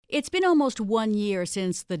It's been almost 1 year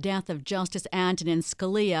since the death of Justice Antonin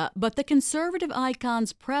Scalia, but the conservative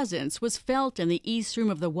icon's presence was felt in the East Room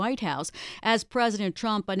of the White House as President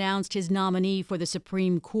Trump announced his nominee for the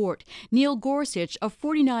Supreme Court, Neil Gorsuch, a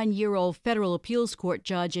 49-year-old federal appeals court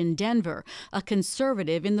judge in Denver, a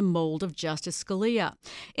conservative in the mold of Justice Scalia.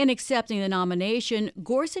 In accepting the nomination,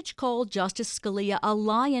 Gorsuch called Justice Scalia a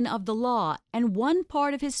lion of the law, and one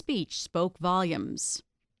part of his speech spoke volumes.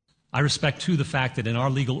 I respect, too, the fact that in our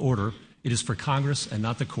legal order, it is for Congress and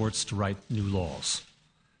not the courts to write new laws.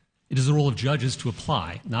 It is the role of judges to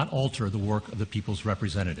apply, not alter, the work of the people's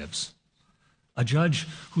representatives. A judge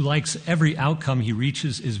who likes every outcome he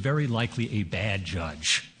reaches is very likely a bad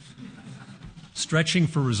judge, stretching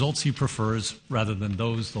for results he prefers rather than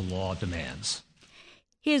those the law demands.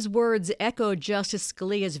 His words echoed Justice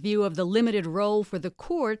Scalia's view of the limited role for the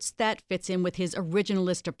courts that fits in with his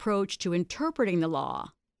originalist approach to interpreting the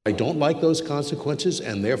law. I don't like those consequences,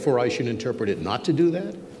 and therefore I should interpret it not to do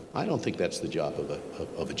that. I don't think that's the job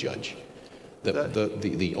of a judge.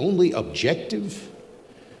 The only objective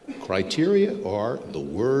criteria are the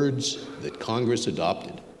words that Congress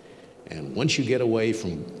adopted. And once you get away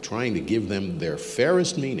from trying to give them their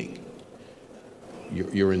fairest meaning,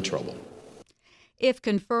 you're in trouble. If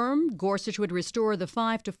confirmed, Gorsuch would restore the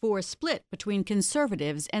 5-4 split between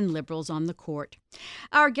conservatives and liberals on the court.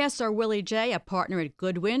 Our guests are Willie J., a partner at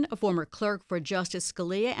Goodwin, a former clerk for Justice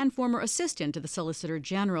Scalia and former assistant to the Solicitor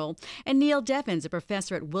General, and Neil Devins, a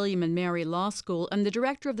professor at William and Mary Law School and the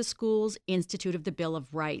director of the school's Institute of the Bill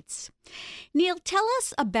of Rights. Neil, tell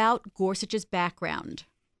us about Gorsuch's background.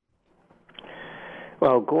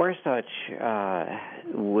 Well, Gorsuch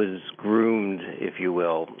was groomed, if you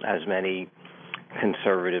will, as many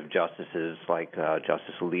conservative justices like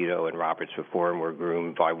Justice Alito and Roberts before him were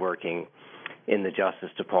groomed by working in the Justice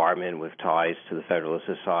Department with ties to the Federalist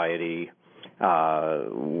Society,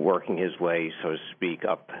 working his way, so to speak,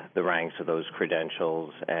 up the ranks of those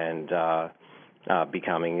credentials and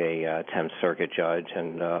becoming a 10th Circuit judge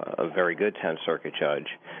and a very good 10th Circuit judge.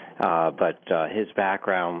 But his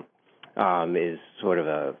background is sort of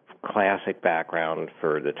a classic background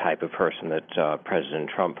for the type of person that President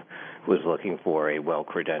Trump was looking for, a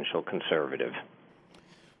well-credentialed conservative.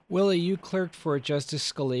 Willie, you clerked for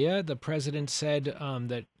Justice Scalia. The president said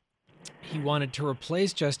that he wanted to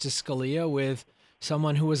replace Justice Scalia with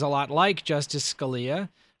someone who was a lot like Justice Scalia,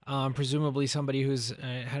 presumably somebody who's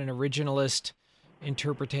had an originalist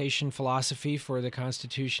interpretation philosophy for the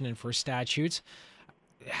Constitution and for statutes.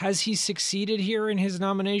 Has he succeeded here in his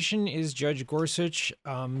nomination? Is Judge Gorsuch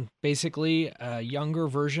basically a younger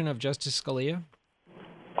version of Justice Scalia?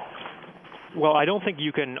 Well, I don't think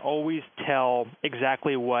you can always tell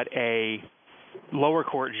exactly what a lower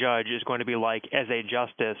court judge is going to be like as a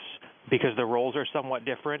justice because the roles are somewhat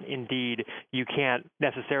different. Indeed, you couldn't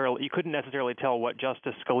necessarily tell what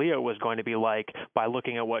Justice Scalia was going to be like by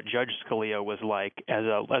looking at what Judge Scalia was like as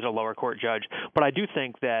a lower court judge. But I do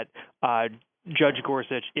think that Judge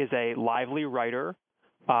Gorsuch is a lively writer.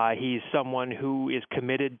 He's someone who is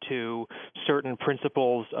committed to certain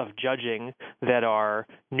principles of judging that are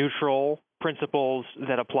neutral principles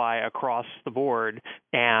that apply across the board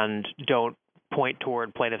and don't point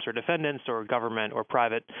toward plaintiffs or defendants or government or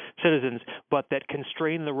private citizens, but that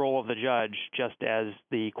constrain the role of the judge, just as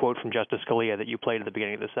the quote from Justice Scalia that you played at the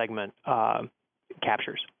beginning of the segment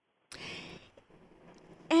captures.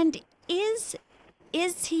 And is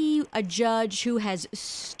he a judge who has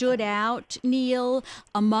stood out, Neil,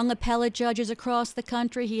 among appellate judges across the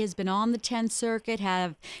country? He has been on the 10th Circuit.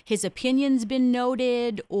 Have his opinions been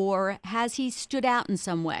noted, or has he stood out in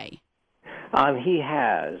some way? He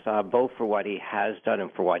has, both for what he has done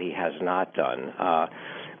and for what he has not done.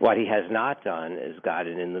 What he has not done is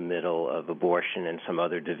gotten in the middle of abortion and some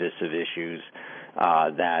other divisive issues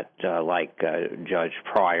that, like Judge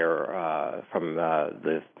Pryor from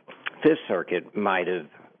the Fifth Circuit, might have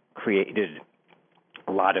created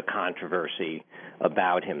a lot of controversy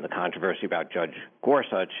about him. The controversy about Judge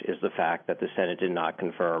Gorsuch is the fact that the Senate did not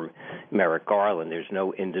confirm Merrick Garland. There's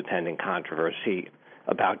no independent controversy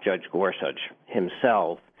about Judge Gorsuch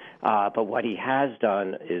himself. But what he has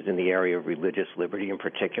done is in the area of religious liberty in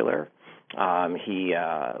particular. He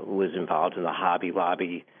was involved in the Hobby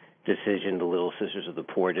Lobby decision, the Little Sisters of the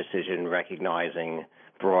Poor decision, recognizing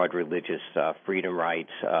broad religious freedom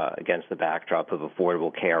rights against the backdrop of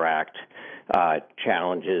Affordable Care Act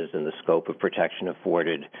challenges and the scope of protection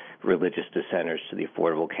afforded religious dissenters to the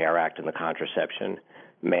Affordable Care Act and the contraception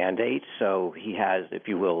mandate. So he has, if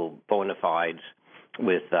you will, bona fides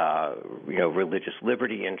with religious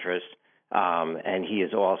liberty interests And he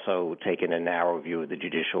has also taken a narrow view of the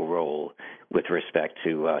judicial role with respect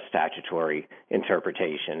to statutory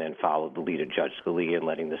interpretation and followed the lead of Judge Scalia in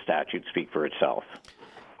letting the statute speak for itself.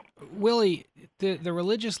 Willie, the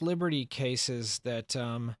religious liberty cases that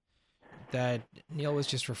Neil was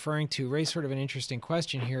just referring to raise sort of an interesting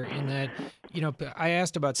question here in that, I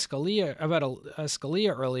asked about Scalia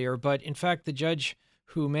earlier, but in fact, the judge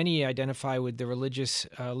who many identify with the religious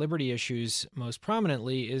liberty issues most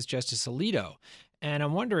prominently is Justice Alito. And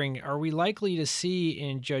I'm wondering, are we likely to see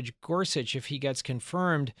in Judge Gorsuch, if he gets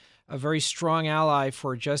confirmed, a very strong ally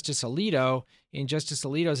for Justice Alito in Justice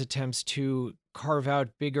Alito's attempts to carve out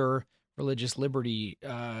bigger religious liberty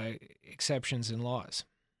exceptions and laws?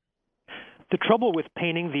 The trouble with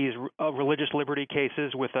painting these religious liberty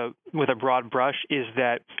cases with a broad brush is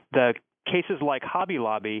that the cases like Hobby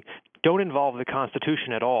Lobby don't involve the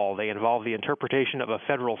Constitution at all. They involve the interpretation of a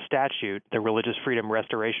federal statute, the Religious Freedom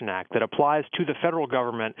Restoration Act, that applies to the federal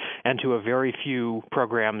government and to a very few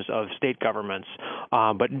programs of state governments,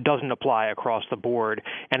 but doesn't apply across the board.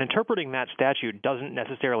 And interpreting that statute doesn't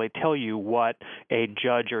necessarily tell you what a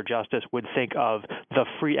judge or justice would think of the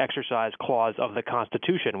free exercise clause of the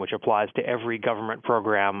Constitution, which applies to every government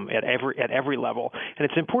program at every level. And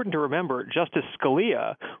it's important to remember, Justice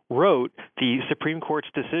Scalia wrote the Supreme Court's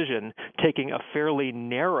decision taking a fairly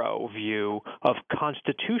narrow view of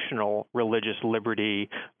constitutional religious liberty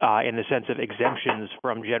in the sense of exemptions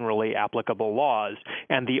from generally applicable laws.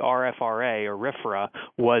 And the RFRA, or RFRA,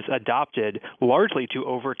 was adopted largely to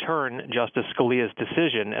overturn Justice Scalia's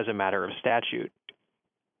decision as a matter of statute.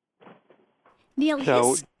 Neil,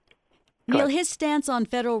 his stance on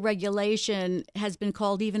federal regulation has been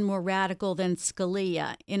called even more radical than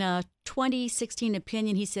Scalia. In a 2016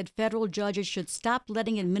 opinion, he said federal judges should stop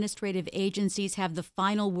letting administrative agencies have the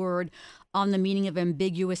final word on the meaning of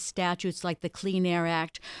ambiguous statutes like the Clean Air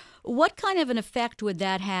Act. What kind of an effect would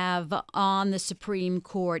that have on the Supreme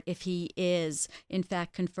Court if he is, in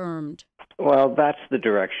fact, confirmed? Well, that's the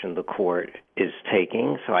direction the court is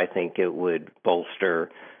taking, so I think it would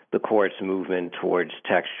bolster the court's movement towards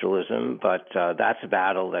textualism, but that's a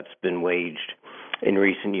battle that's been waged in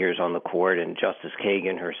recent years on the court, and Justice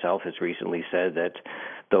Kagan herself has recently said that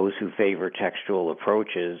those who favor textual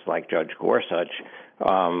approaches, like Judge Gorsuch,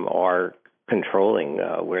 are controlling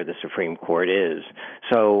where the Supreme Court is.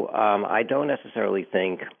 So I don't necessarily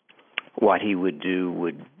think what he would do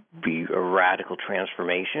would be a radical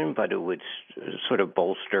transformation, but it would sort of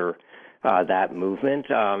bolster that movement.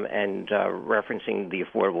 And referencing the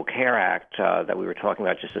Affordable Care Act that we were talking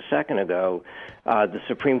about just a second ago, the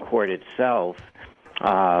Supreme Court itself,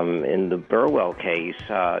 in the Burwell case,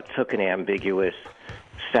 took an ambiguous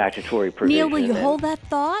statutory provision. Neil, will you hold that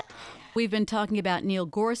thought? We've been talking about Neil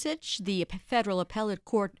Gorsuch, the federal appellate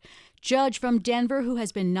court judge from Denver who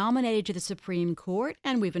has been nominated to the Supreme Court.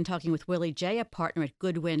 And we've been talking with Willie Jay, a partner at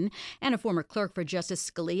Goodwin and a former clerk for Justice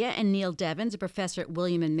Scalia, and Neil Devins, a professor at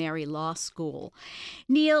William and Mary Law School.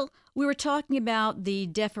 Neil, we were talking about the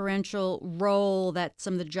deferential role that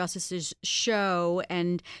some of the justices show,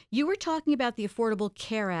 and you were talking about the Affordable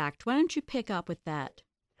Care Act. Why don't you pick up with that?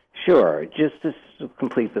 Sure. Just to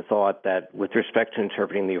complete the thought that with respect to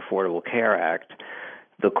interpreting the Affordable Care Act,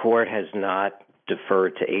 the court has not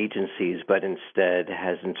deferred to agencies, but instead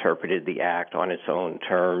has interpreted the act on its own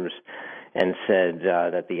terms and said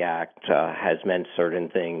that the act has meant certain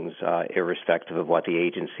things irrespective of what the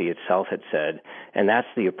agency itself had said. And that's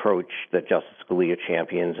the approach that Justice Scalia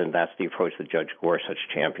champions, and that's the approach that Judge Gorsuch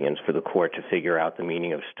champions, for the court to figure out the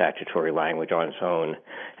meaning of statutory language on its own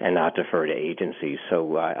and not defer to agencies.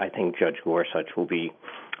 So I think Judge Gorsuch will be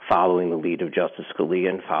following the lead of Justice Scalia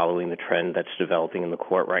and following the trend that's developing in the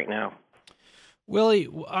court right now. Willie,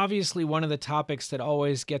 obviously one of the topics that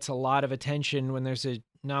always gets a lot of attention when there's a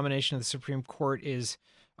nomination of the Supreme Court is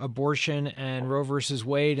abortion and Roe versus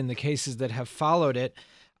Wade and the cases that have followed it.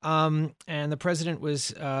 And the president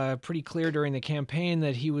was pretty clear during the campaign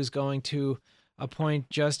that he was going to appoint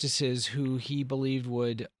justices who he believed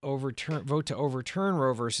would vote to overturn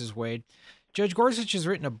Roe versus Wade. Judge Gorsuch has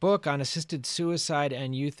written a book on assisted suicide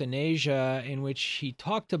and euthanasia in which he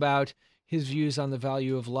talked about his views on the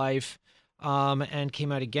value of life and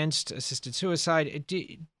came out against assisted suicide.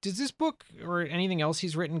 Does this book or anything else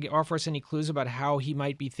he's written offer us any clues about how he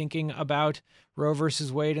might be thinking about Roe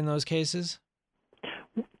versus Wade in those cases?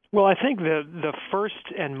 Well, I think the first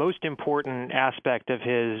and most important aspect of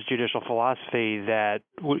his judicial philosophy that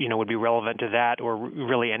would be relevant to that or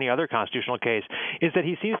really any other constitutional case is that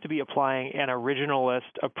he seems to be applying an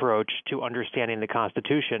originalist approach to understanding the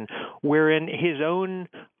Constitution, wherein his own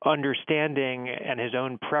understanding and his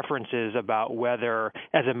own preferences about whether,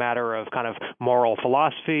 as a matter of kind of moral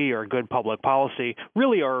philosophy or good public policy,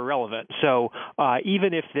 really are irrelevant. So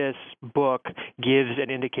even if this book gives an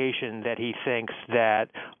indication that he thinks that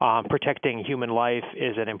protecting human life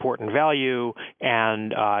is an important value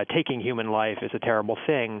and taking human life is a terrible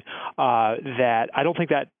thing, that I don't think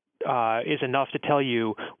that is enough to tell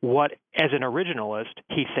you what, as an originalist,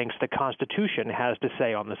 he thinks the Constitution has to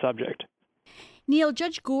say on the subject. Neil,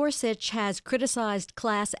 Judge Gorsuch has criticized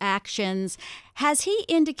class actions. Has he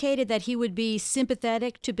indicated that he would be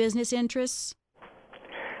sympathetic to business interests?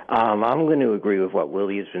 I'm going to agree with what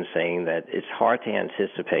Willie has been saying, that it's hard to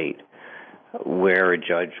anticipate where a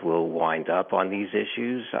judge will wind up on these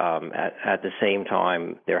issues. At the same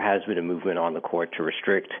time, there has been a movement on the court to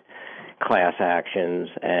restrict class actions,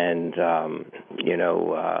 and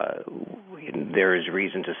there is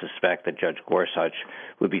reason to suspect that Judge Gorsuch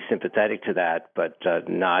would be sympathetic to that, but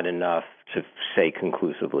not enough to say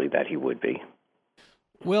conclusively that he would be.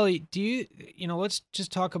 Willie, let's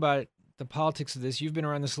just talk about the politics of this. You've been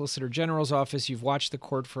around the Solicitor General's office. You've watched the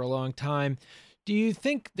court for a long time. Do you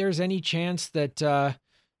think there's any chance that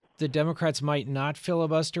the Democrats might not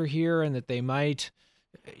filibuster here, and that they might,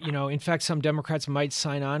 in fact, some Democrats might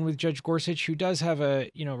sign on with Judge Gorsuch, who does have a,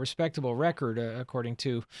 respectable record, according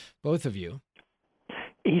to both of you?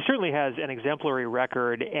 He certainly has an exemplary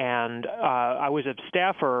record, and I was a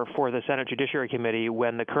staffer for the Senate Judiciary Committee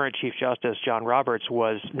when the current Chief Justice, John Roberts,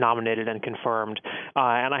 was nominated and confirmed.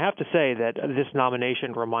 And I have to say that this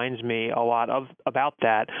nomination reminds me a lot about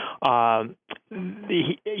that.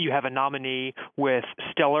 You have a nominee with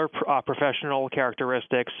stellar professional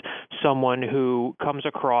characteristics, someone who comes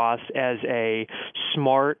across as a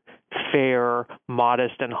smart, fair,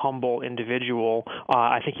 modest, and humble individual.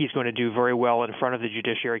 I think he's going to do very well in front of the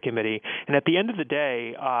Judiciary Committee. And at the end of the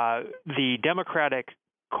day, the Democratic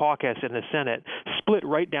caucus in the Senate split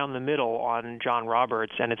right down the middle on John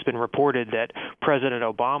Roberts, and it's been reported that President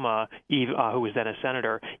Obama, who was then a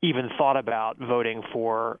senator, even thought about voting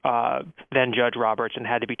for then Judge Roberts and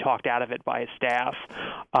had to be talked out of it by his staff.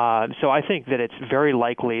 So I think that it's very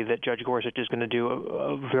likely that Judge Gorsuch is going to do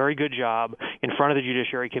a very good job in front of the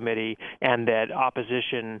Judiciary Committee, and that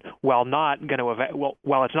opposition, while it's not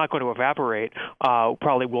going to evaporate,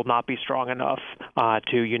 probably will not be strong enough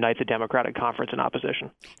to unite the Democratic conference in opposition.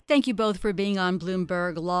 Thank you both for being on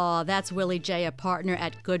Bloomberg Law. That's Willie J., a partner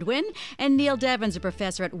at Goodwin, and Neil Devens, a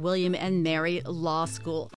professor at William & Mary Law School.